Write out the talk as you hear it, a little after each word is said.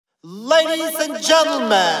Ladies and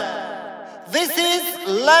gentlemen, this is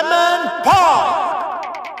Lemon Pop.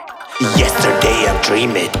 Yesterday I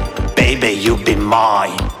dreamed, baby you've been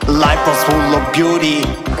mine. Life was full of beauty,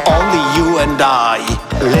 only you and I.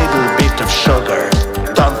 Little bit of sugar,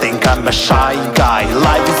 don't think I'm a shy guy.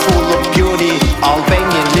 Life is full of beauty,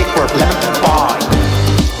 Albanian liquor, lemon pie.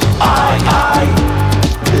 I,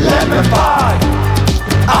 lemon pie.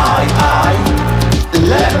 I,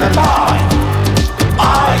 lemon pie.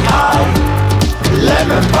 I,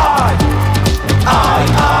 lemon pie.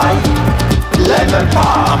 I, lemon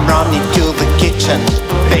pie. I'm running to the kitchen,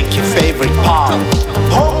 bake your favorite pie.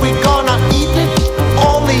 Hope we're gonna eat it,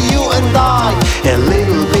 only you and I. A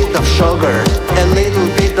little bit of sugar, a little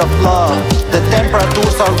bit of love. The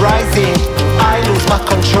temperatures are rising, I lose my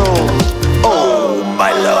control. Oh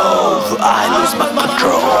my love, I lose my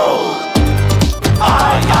control.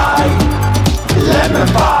 I, lemon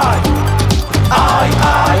pie. I,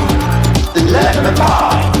 lemon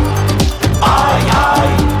pie. I,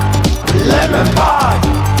 lemon pie.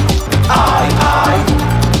 I,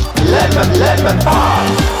 lemon pie.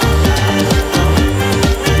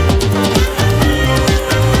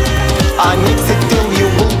 I mix it till you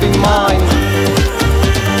will be mine.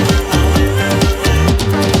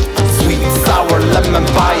 Sweet, sour, lemon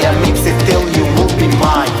pie. I mix it till you will be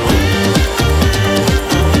mine.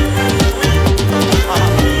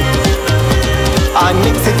 I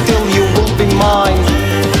mix it till you will be mine.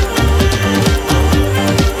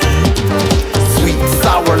 Sweet,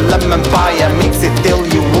 sour, lemon pie. I mix it till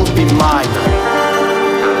you will be mine.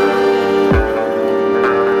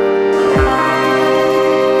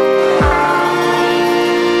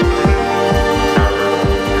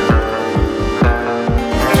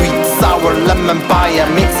 Lemon pie, I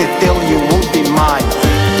mix it till you will be mine.